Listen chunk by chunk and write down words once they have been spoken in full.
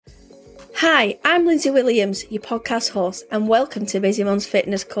Hi, I'm Lindsay Williams, your podcast host, and welcome to Busy Mums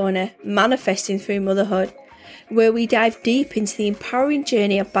Fitness Corner, Manifesting Through Motherhood, where we dive deep into the empowering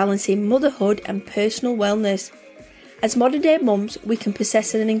journey of balancing motherhood and personal wellness. As modern day mums, we can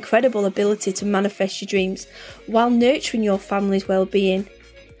possess an incredible ability to manifest your dreams while nurturing your family's well-being.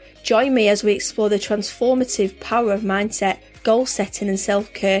 Join me as we explore the transformative power of mindset, goal setting and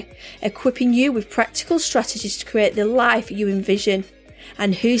self-care, equipping you with practical strategies to create the life you envision.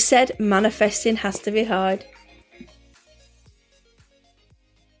 And who said manifesting has to be hard?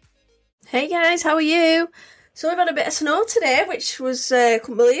 Hey guys, how are you? So we've had a bit of snow today, which was,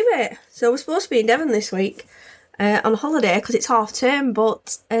 couldn't believe it. So we're supposed to be in Devon this week on holiday because it's half term,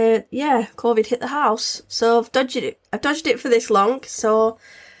 but COVID hit the house. So I've dodged it for this long, so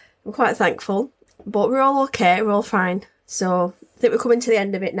I'm quite thankful. But we're all okay, we're all fine. So I think we're coming to the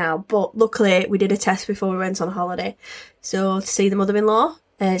end of it now, but luckily we did a test before we went on holiday. So to see the mother-in-law,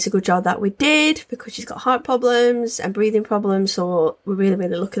 it's a good job that we did because she's got heart problems and breathing problems, so we're really,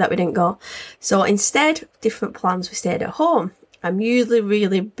 really lucky that we didn't go. So instead, different plans, we stayed at home. I'm usually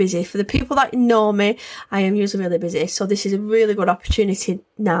really busy. For the people that know me, I am usually really busy. So this is a really good opportunity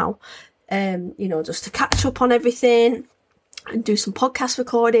now, just to catch up on everything and do some podcast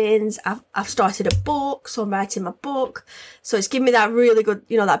recordings. I've started a book, so I'm writing my book. So it's given me that really good,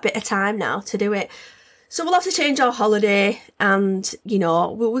 that bit of time now to do it. So we'll have to change our holiday and, we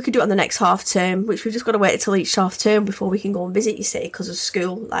could do it on the next half term, which we've just got to wait till each half term before we can go and visit, you see, because of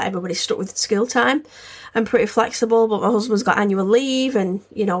school. Like, everybody's stuck with school time. I'm pretty flexible, but my husband's got annual leave and,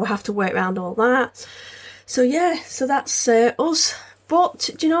 we have to work around all that. So that's us.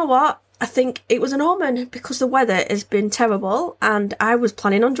 But do you know what? I think it was an omen because the weather has been terrible and I was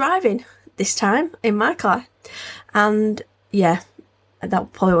planning on driving this time in my car. And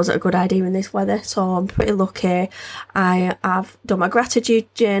that probably wasn't a good idea in this weather, so I'm pretty lucky. I have done my gratitude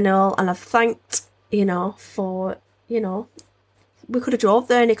journal and I've thanked, for, we could have drove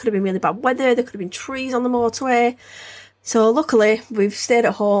there and it could have been really bad weather, there could have been trees on the motorway. So luckily we've stayed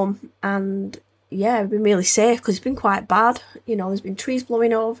at home and we've been really safe because it's been quite bad. There's been trees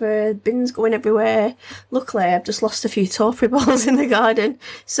blowing over, bins going everywhere. Luckily, I've just lost a few topiary balls in the garden.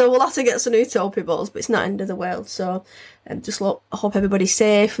 So we'll have to get some new topiary balls, but it's not end of the world. So I hope everybody's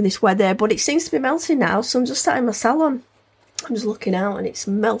safe in this weather. But it seems to be melting now, so I'm just sat in my salon. I'm just looking out and it's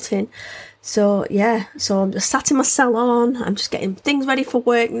melting. So I'm just sat in my salon. I'm just getting things ready for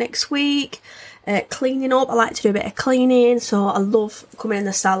work next week. Cleaning up. I like to do a bit of cleaning. So I love coming in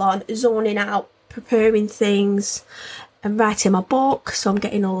the salon, zoning out, preparing things and writing my book. So I'm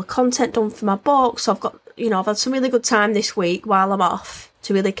getting all the content done for my book. So I've got, I've had some really good time this week while I'm off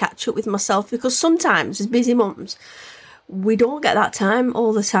to really catch up with myself, because sometimes as busy mums, we don't get that time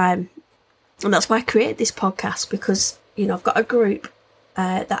all the time. And that's why I created this podcast, because, I've got a group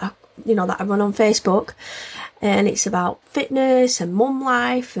that I run on Facebook, and it's about fitness and mum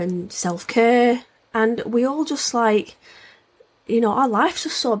life and self-care. And we all just our life's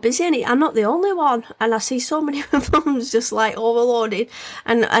just so busy, and I'm not the only one. And I see so many mums just overloaded.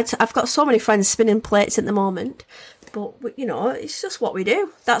 And I've got so many friends spinning plates at the moment. But, it's just what we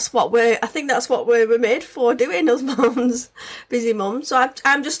do. I think that's what we're made for, doing, as mums, busy mums. So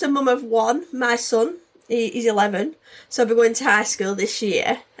I'm just a mum of one. My son, he's 11. So I'll be going to high school this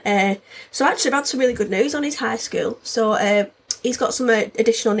year. So actually I've had some really good news on his high school. So he's got some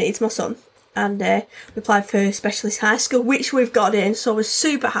additional needs, my son. And we applied for specialist high school, which we've got in. So we're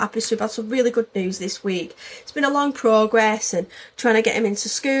super happy. So we've had some really good news this week. It's been a long progress and trying to get him into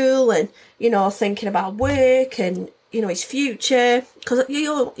school and, thinking about work and, his future. Because you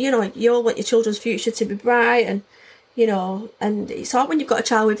all want your children's future to be bright and, and it's hard when you've got a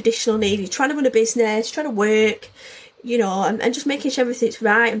child with additional needs. You're trying to run a business, trying to work, and just making sure everything's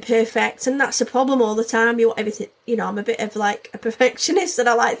right and perfect. And that's the problem all the time. You want everything, I'm a bit of a perfectionist, and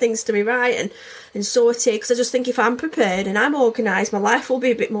I like things to be right and sorted, because I just think if I'm prepared and I'm organised, my life will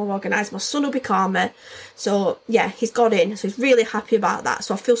be a bit more organised, my son will be calmer. So he's got in, so he's really happy about that.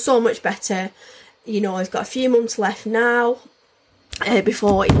 So I feel so much better. He's got a few months left now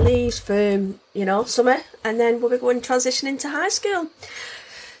before he leaves for, summer, and then we'll be going transition into high school.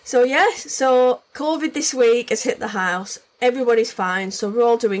 So COVID this week has hit the house. Everybody's fine, so we're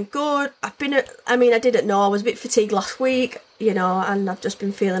all doing good. I didn't know, I was a bit fatigued last week, and I've just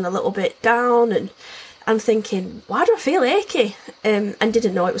been feeling a little bit down, and I'm thinking, why do I feel achy? And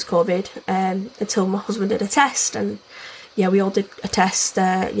didn't know it was COVID until my husband did a test, and we all did a test,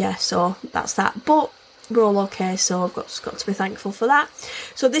 so that's that. But we're all okay, so I've got to be thankful for that.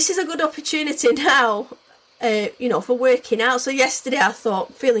 So this is a good opportunity now for working out. So yesterday I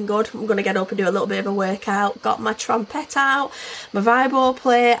thought, feeling good, I'm going to get up and do a little bit of a workout. Got my trumpet out, my vibro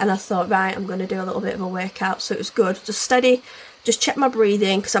plate, and I thought, right, I'm going to do a little bit of a workout. So it was good, just steady, just check my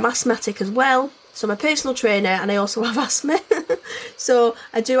breathing, because I'm asthmatic as well. So I'm a personal trainer and I also have asthma. So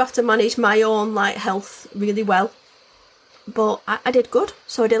I do have to manage my own health really well. But I did good.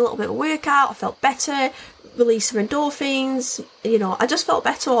 So I did a little bit of a workout, I felt better, released some endorphins, I just felt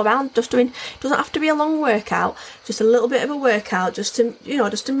better all around. Just doing, doesn't have to be a long workout, just a little bit of a workout, just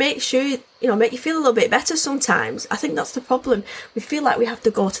to make sure, make you feel a little bit better sometimes. I think that's the problem. We feel like we have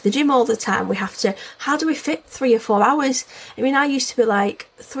to go to the gym all the time. How do we fit 3 or 4 hours? I mean, I used to be like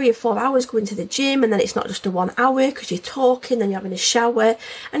 3 or 4 hours going to the gym, and then it's not just a 1 hour because you're talking, then you're having a shower,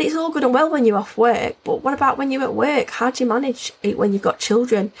 and it's all good and well when you're off work. But what about when you're at work? How do you manage it when you've got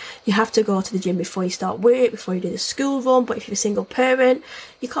children? You have to go to the gym before you start work, before you do the school run. But if you're a single parent,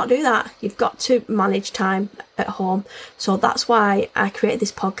 you can't do that. You've got to manage time at home. So that's why I created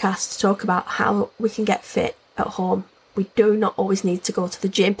this podcast to talk about how we can get fit at home. We do not always need to go to the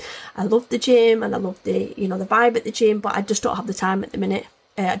gym. I love the gym and I love the the vibe at the gym, but I just don't have the time at the minute.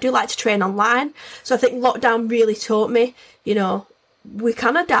 I do like to train online, so I think lockdown really taught me, we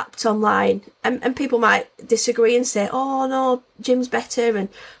can adapt online, and people might disagree and say, oh no, gym's better,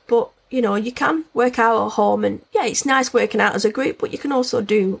 but you can work out at home, and yeah, it's nice working out as a group, but you can also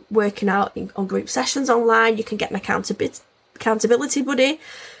do working out on group sessions online. You can get an accountability buddy.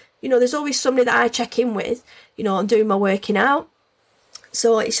 There's always somebody that I check in with, and doing my working out.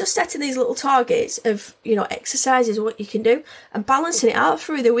 So it's just setting these little targets of, exercises, what you can do, and balancing it out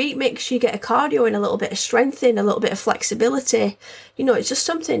through the week. Make sure you get a cardio in, a little bit of strength in, a little bit of flexibility. It's just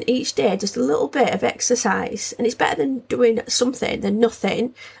something each day, just a little bit of exercise. And it's better than doing something than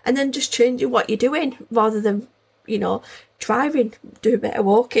nothing, and then just changing what you're doing rather than, driving, do a bit of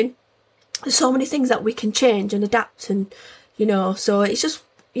walking. There's so many things that we can change and adapt, and, so it's just,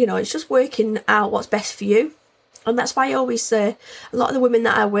 it's just working out what's best for you. And that's why I always say, a lot of the women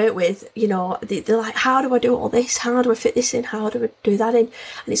that I work with, they're like, how do I do all this? How do I fit this in? How do I do that in?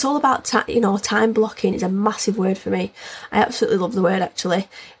 And it's all about, time blocking is a massive word for me. I absolutely love the word, actually.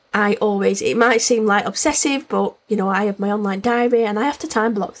 It might seem like obsessive, but, I have my online diary and I have to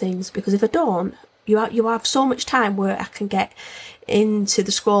time block things, because if I don't, you have so much time where I can get into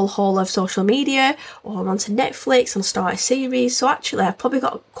the scroll hole of social media or onto Netflix and start a series. So actually I've probably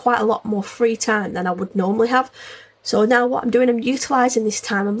got quite a lot more free time than I would normally have. So now what I'm doing, I'm utilising this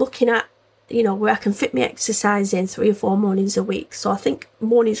time. I'm looking at, where I can fit my exercise in 3 or 4 mornings a week. So I think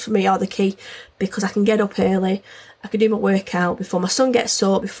mornings for me are the key, because I can get up early. I can do my workout before my son gets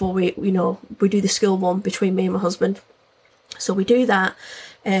up, before we do the school run between me and my husband. So we do that.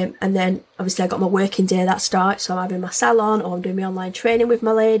 And then obviously I got my working day that starts, so I'm having my salon, or I'm doing my online training with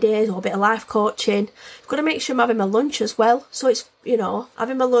my ladies, or a bit of life coaching. I've got to make sure I'm having my lunch as well. So it's,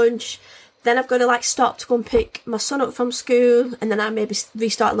 having my lunch, then I've got to stop to go and pick my son up from school, and then I maybe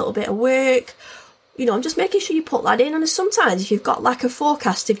restart a little bit of work. I'm just making sure you put that in. And sometimes if you've got a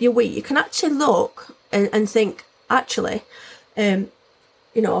forecast of your week, you can actually look and think, actually,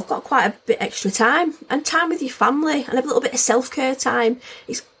 I've got quite a bit extra time, and time with your family, and a little bit of self-care time.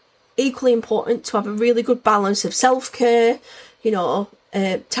 It's equally important to have a really good balance of self-care, time,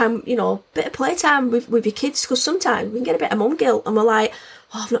 bit of playtime with your kids, because sometimes we can get a bit of mum guilt, and we're like,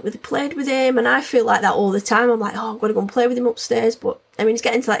 oh, I've not really played with him, and I feel like that all the time. I'm like, oh, I've got to go and play with him upstairs, but I mean, he's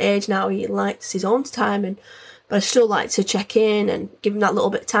getting to that age now, he likes his own time, but I still like to check in and give him that little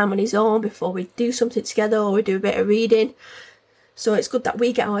bit of time on his own before we do something together, or we do a bit of reading. So it's good that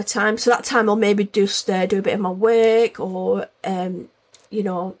we get our time. So that time I'll maybe just do a bit of my work, or, and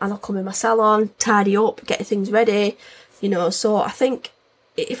I'll come in my salon, tidy up, get things ready, So I think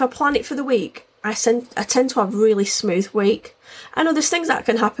if I plan it for the week, I tend to have a really smooth week. I know there's things that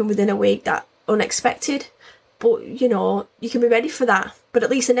can happen within a week that are unexpected, but, you can be ready for that. But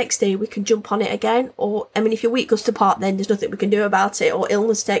at least the next day we can jump on it again. Or, I mean, if your week goes to pot, then there's nothing we can do about it, or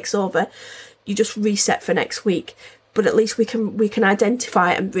illness takes over, you just reset for next week. But at least we can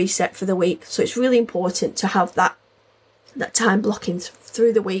identify it and reset for the week. So it's really important to have that time blocking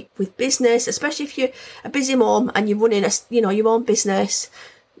through the week with business, especially if you're a busy mom and you're running your own business.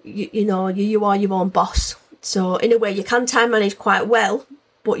 You are your own boss. So in a way, you can time manage quite well,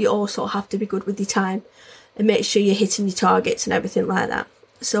 but you also have to be good with your time and make sure you're hitting your targets and everything like that.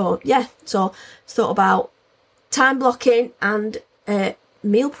 So yeah, so thought about time blocking and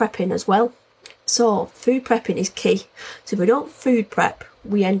meal prepping as well. So food prepping is key. So if we don't food prep,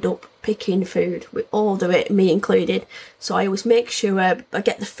 we end up picking food. We all do it, me included. So I always make sure I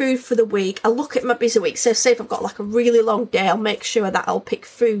get the food for the week. I look at my busy week. So say if I've got like a really long day, I'll make sure that I'll pick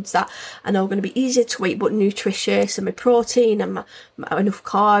foods that I know are going to be easier to eat but nutritious, and my protein and my enough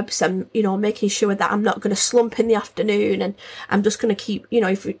carbs, and making sure that I'm not going to slump in the afternoon, and I'm just going to keep,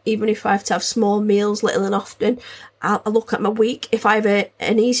 even if I have to have small meals little and often, I'll look at my week. If I have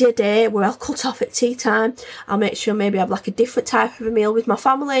an easier day where I'll cut off at tea time, I'll make sure maybe I have like a different type of a meal with my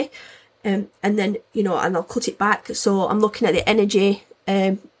family, and then and I'll cut it back. So I'm looking at the energy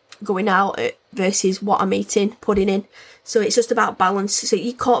going out versus what I'm eating, putting in. So it's just about balance. So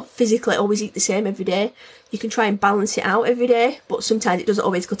you can't physically always eat the same every day. You can try and balance it out every day, but sometimes it doesn't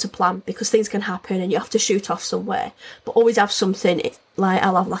always go to plan because things can happen and you have to shoot off somewhere. But always have something, like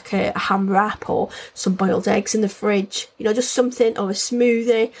I'll have like a ham wrap or some boiled eggs in the fridge, just something, or a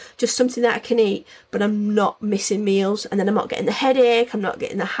smoothie, just something that I can eat, but I'm not missing meals, and then I'm not getting the headache, I'm not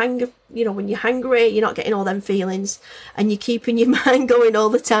getting the hang of, when you're hungry, you're not getting all them feelings, and you're keeping your mind going all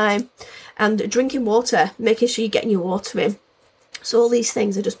the time. And drinking water, making sure you're getting your water in. So all these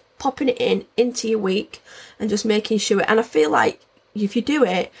things are just popping it into your week and just making sure. And I feel like if you do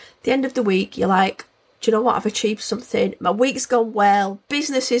it, at the end of the week, you're like, do you know what? I've achieved something. My week's gone well.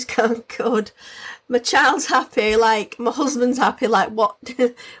 Business is gone good. My child's happy. Like my husband's happy. Like what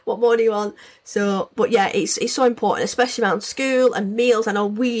more do you want? So, but yeah, it's so important, especially around school and meals. I know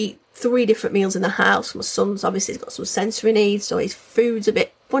we eat 3 different meals in the house. My son's obviously got some sensory needs, so his food's a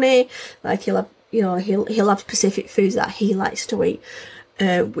bit funny. Like he'll have, he'll have specific foods that he likes to eat,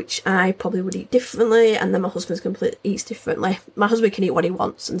 which I probably would eat differently, and then my husband's completely eats differently. My husband can eat what he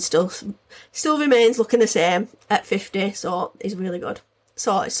wants and still remains looking the same at 50, so he's really good.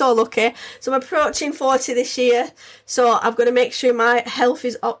 So lucky. So I'm approaching 40 this year, so I've got to make sure my health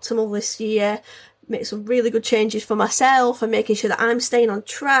is optimal this year. Make some really good changes for myself and making sure that I'm staying on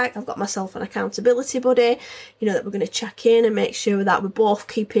track. I've got myself an accountability buddy, that we're going to check in and make sure that we're both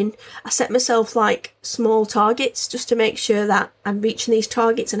keeping. I set myself like small targets just to make sure that I'm reaching these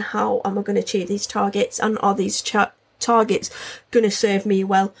targets, and how am I going to achieve these targets, and are these targets going to serve me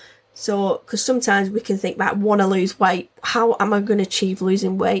well? So, because sometimes we can think, right, I want to lose weight. How am I going to achieve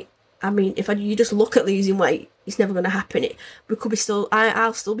losing weight? I mean, if you just look at losing weight, it's never going to happen.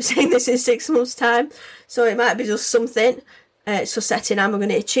 I'll still be saying this in 6 months' time. So it might be just something. So setting, am I going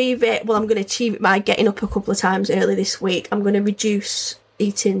to achieve it? Well, I'm going to achieve it by getting up a couple of times early this week. I'm going to reduce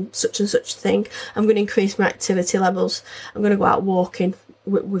eating such and such thing. I'm going to increase my activity levels. I'm going to go out walking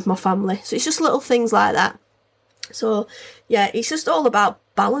with my family. So it's just little things like that. So yeah, it's just all about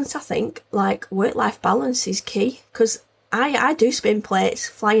balance, I think. Like work-life balance is key, because I do spin plates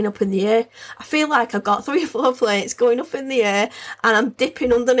flying up in the air. I feel like I've got 3 or 4 plates going up in the air and I'm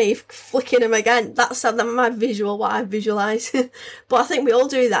dipping underneath, flicking them again. That's my visual, what I visualise. But I think we all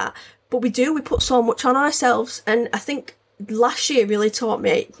do that. But we put so much on ourselves. And I think last year really taught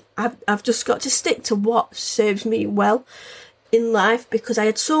me I've just got to stick to what serves me well in life, because I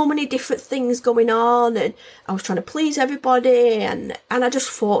had so many different things going on and I was trying to please everybody, and I just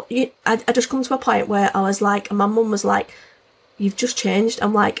thought, I just come to a point where I was like, and my mum was like, you've just changed.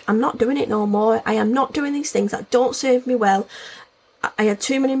 I'm like, I'm not doing it no more. I am not doing these things that don't serve me well. I had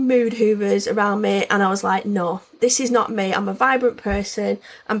too many mood hoovers around me, and I was like, no, this is not me. I'm a vibrant person.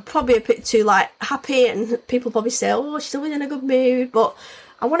 I'm probably a bit too happy, and people probably say, oh, she's always in a good mood, but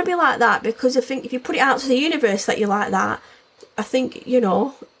I want to be like that, because I think if you put it out to the universe that you're like that, I think,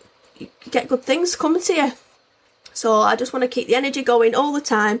 you get good things coming to you. So I just want to keep the energy going all the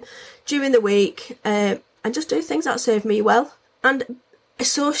time during the week, and just do things that serve me well, and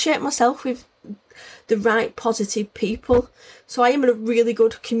associate myself with the right positive people. So I am in a really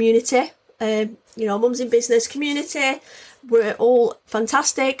good community, Mums in Business community. We're all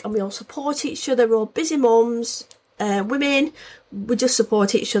fantastic and we all support each other. We're all busy mums, women. We just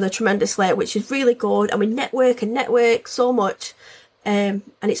support each other tremendously, which is really good, and we network so much, and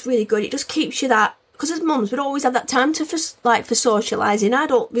it's really good. It just keeps you that, because as mums, we don't always have that time for socialising. I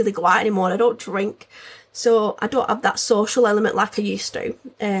don't really go out anymore. I don't drink, so I don't have that social element like I used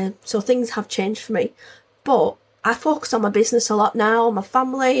to. So things have changed for me, but I focus on my business a lot now, my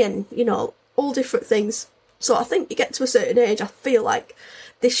family, and all different things. So I think you get to a certain age, I feel like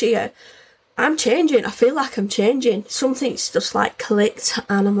this year I'm changing. I feel like I'm changing. Something's just clicked,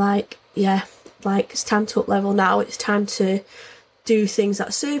 and I'm like, yeah, it's time to up level now. It's time to do things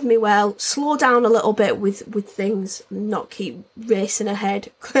that serve me well, slow down a little bit with things, not keep racing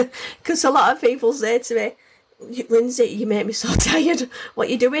ahead. Because a lot of people say to me, Lindsay, you make me so tired. What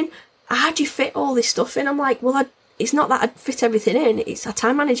are you doing? How do you fit all this stuff in? I'm like, well, it's not that I fit everything in. It's I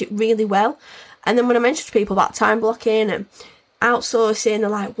time manage it really well. And then when I mention to people about time blocking and outsourcing, they're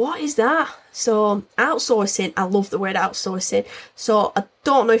like, what is that? So outsourcing, I love the word outsourcing. So I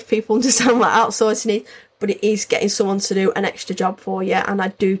don't know if people understand what outsourcing is, but it is getting someone to do an extra job for you, and I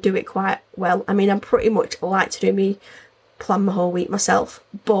do it quite well. I mean, I'm pretty much like to plan my whole week myself,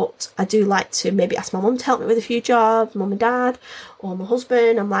 but I do like to maybe ask my mum to help me with a few jobs, mum and dad, or my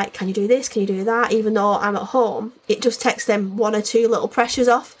husband. I'm like, can you do this? Can you do that? Even though I'm at home, it just takes them one or two little pressures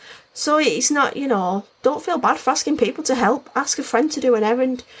off. So it's not, don't feel bad for asking people to help. Ask a friend to do an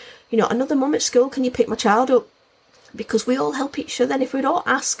errand. Another mum at school, can you pick my child up? Because we all help each other. And if we don't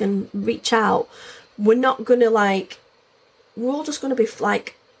ask and reach out, we're not going to we're all just going to be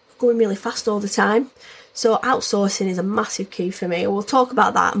going really fast all the time. So outsourcing is a massive key for me. We'll talk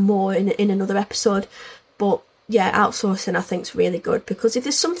about that more in another episode. But yeah, outsourcing I think is really good, because if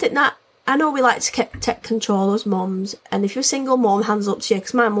there's something that, I know we like to take control as mums, and if you're a single mum, hands up to you,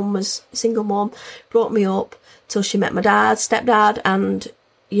 because my mum was a single mum, brought me up till she met my dad, stepdad, and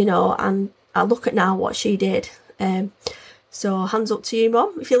and I look at now what she did. So hands up to you,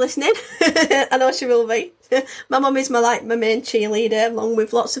 mum, if you're listening. I know she will be. My mum is my main cheerleader, along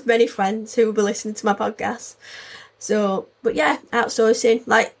with lots of many friends who will be listening to my podcast. So, but yeah, outsourcing.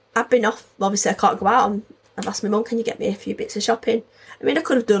 I've been off. Obviously, I can't go out, and I've asked my mum, can you get me a few bits of shopping? I mean, I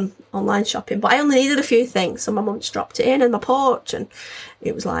could have done online shopping, but I only needed a few things. So my mum just dropped it in my porch, and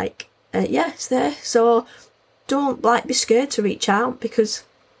it was yeah, it's there. So don't be scared to reach out, because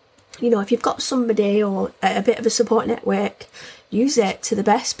if you've got somebody or a bit of a support network, use it to the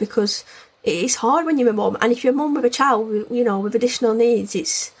best, because it is hard when you're a mum. And if you're a mum with a child, with additional needs,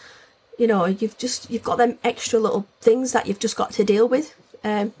 it's, you've got them extra little things that you've just got to deal with.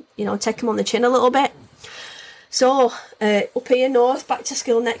 Take them on the chin a little bit. So, up here north, back to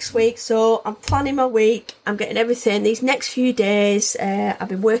school next week. So I'm planning my week. I'm getting everything. These next few days, I've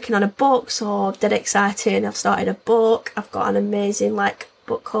been working on a book, so dead exciting. I've started a book. I've got an amazing,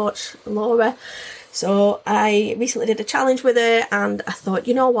 book coach, Laura. So I recently did a challenge with her, and I thought,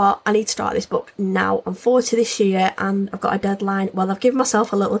 you know what, I need to start this book now. I'm 40 this year, and I've got a deadline. Well, I've given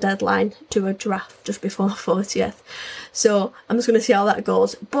myself a little deadline to a draft just before my 40th. So I'm just going to see how that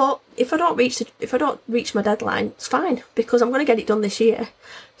goes. But if I don't reach my deadline, it's fine, because I'm going to get it done this year.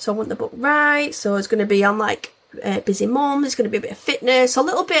 So I want the book right. So it's going to be on Busy Mum. There's going to be a bit of fitness, a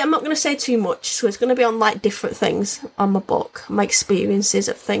little bit. I'm not going to say too much. So it's going to be on different things on my book, my experiences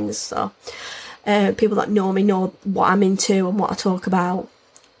of things. So people that know me know what I'm into and what I talk about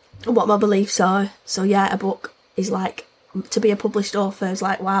and what my beliefs are. So yeah, a book is to be a published author is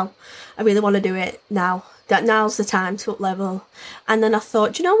wow, I really want to do it now. Now's the time to up level. And then I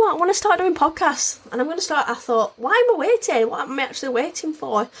thought, you know what, I want to start doing podcasts. And I thought, why am I waiting? What am I actually waiting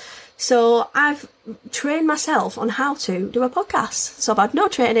for? So I've trained myself on how to do a podcast. So I've had no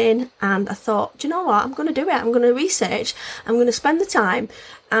training, and I thought, do you know what, I'm going to do it. I'm going to research. I'm going to spend the time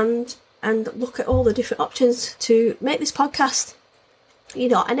and look at all the different options to make this podcast,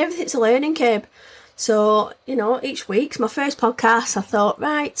 and everything's a learning curve. So, each week's my first podcast. I thought,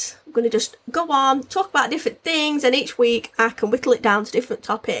 right, I'm going to just go on, talk about different things, and each week I can whittle it down to different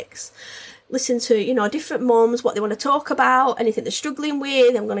topics. Listen to, different mums, what they want to talk about, anything they're struggling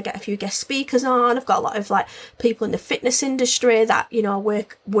with. I'm going to get a few guest speakers on. I've got a lot of people in the fitness industry that, I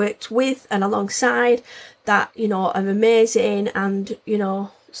worked with and alongside that, are amazing. And,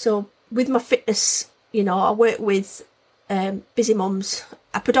 so with my fitness, I work with Busy Mums.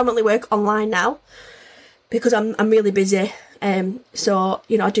 I predominantly work online now because I'm really busy. So,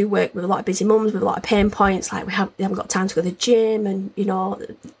 I do work with a lot of busy mums with a lot of pain points. They haven't got time to go to the gym, and,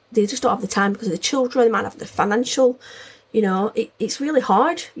 they just don't have the time because of the children. They might have the financial, it's really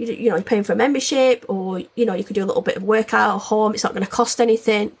hard. You're paying for a membership, or, you could do a little bit of workout at home. It's not going to cost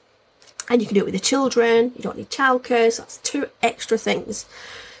anything. And you can do it with the children. You don't need childcare. So that's 2 extra things.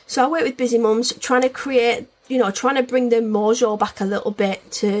 So I work with busy mums, trying to create, trying to bring the mojo back a little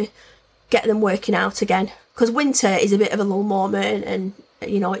bit to get them working out again. Because winter is a bit of a lull moment, and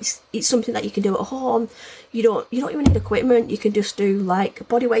it's something that you can do at home. You don't even need equipment. You can just do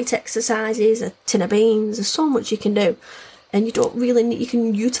body weight exercises, a tin of beans. There's so much you can do, and you don't really need. You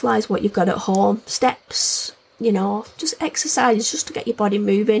can utilise what you've got at home. Steps, just exercises just to get your body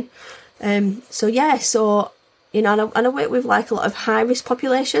moving. So yeah, so. And I work with a lot of high risk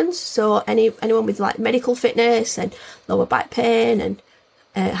populations. So anyone with medical fitness and lower back pain and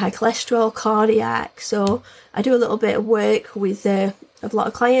high cholesterol, cardiac. So I do a little bit of work with a lot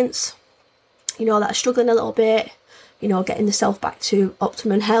of clients, that are struggling a little bit, getting themselves back to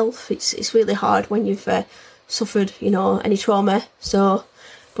optimum health. It's really hard when you've suffered, any trauma. So,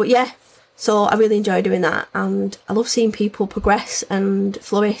 but yeah, so I really enjoy doing that, and I love seeing people progress and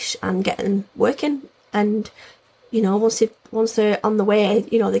flourish and get them working. And you know, once they're on the way,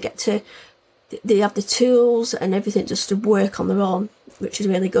 you know, they have the tools and everything just to work on their own, which is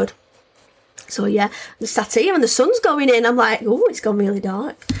really good. So yeah, I'm sat here and the sun's going in. I'm like, oh, it's gone really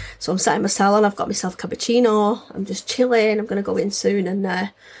dark. So I'm sat in my salon. I've got myself a cappuccino. I'm just chilling. I'm going to go in soon and I'm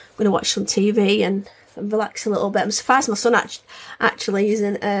going to watch some TV and relax a little bit. I'm surprised my son actually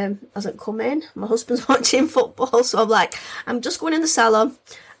hasn't come in. My husband's watching football, so I'm like, I'm just going in the salon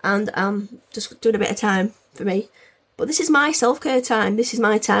and I'm just doing a bit of time for me. But this is my self-care time. This is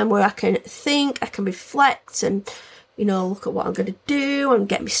my time where I can think, I can reflect and, you know, look at what I'm going to do and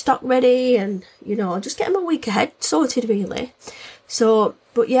get my stock ready and, you know, just getting my week ahead sorted, really. So,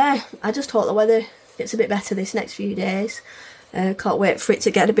 but yeah, I just hope the weather gets a bit better this next few days. Can't wait for it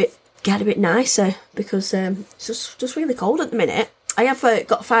to get a bit nicer because it's just really cold at the minute. I have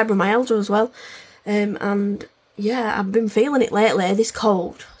got fibromyalgia as well. And yeah, I've been feeling it lately, this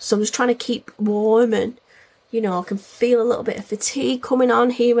cold. So I'm just trying to keep warm and, you know, I can feel a little bit of fatigue coming on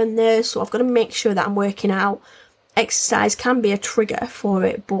here and there. So I've got to make sure that I'm working out. Exercise can be a trigger for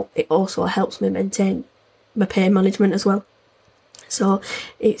it, but it also helps me maintain my pain management as well. So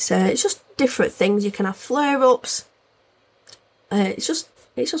it's just different things. You can have flare-ups. It's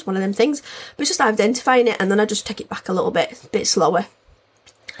just one of them things. But it's just identifying it and then I just take it back a little bit slower.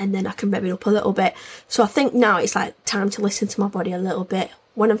 And then I can rev it up a little bit. So I think now it's like time to listen to my body a little bit.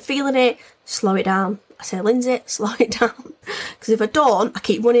 When I'm feeling it, slow it down. I say, Lindsay, slow it down. Because if I don't, I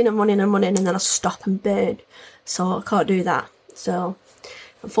keep running and then I stop and burn. So I can't do that. So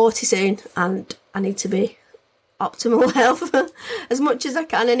I'm 40 soon and I need to be optimal health as much as I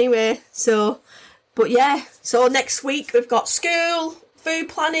can anyway. So, but yeah, so next week we've got school, food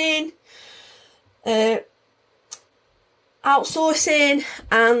planning, outsourcing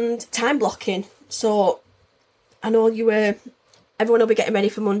and time blocking. So I know everyone will be getting ready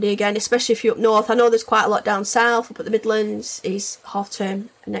for Monday again, especially if you're up north. I know there's quite a lot down south, up at the Midlands is half term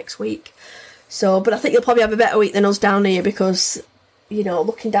next week. So, but I think you'll probably have a better week than us down here because, you know,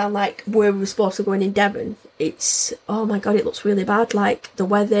 looking down like where we were supposed to go in Devon, it's, oh my God, it looks really bad. Like the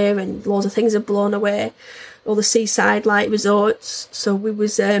weather and loads of things have blown away, all the seaside like resorts. So we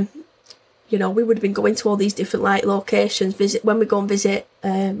was, you know, we would have been going to all these different like locations, when we go and visit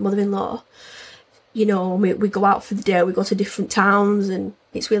mother-in-law. You know, we go out for the day, we go to different towns and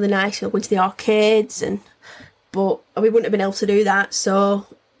it's really nice, you know, going to the arcades but we wouldn't have been able to do that. So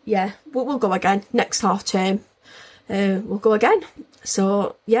yeah, we'll go again next half term. We'll go again.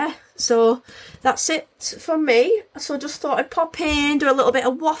 So yeah, so that's it from me. So just thought I'd pop in, do a little bit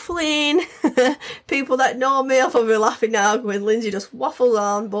of waffling. People that know me will probably laughing now going, Lindsay just waffles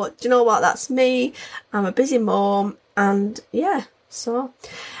on, but do you know what, that's me. I'm a busy mom and yeah. So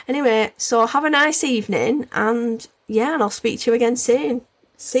anyway, so have a nice evening and yeah, and I'll speak to you again soon.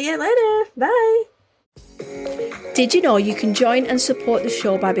 See you later. Bye. Did you know you can join and support the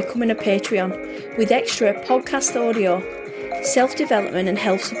show by becoming a Patreon with extra podcast audio, self-development and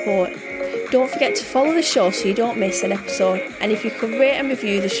health support? Don't forget to follow the show so you don't miss an episode. And if you could rate and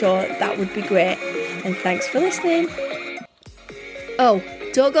review the show, that would be great. And thanks for listening. Oh,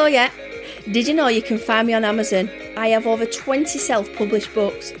 don't go yet. Did you know you can find me on Amazon? I have over 20 self-published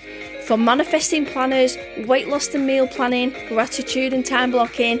books. From manifesting planners, weight loss and meal planning, gratitude and time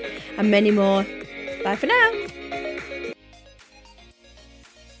blocking, and many more. Bye for now.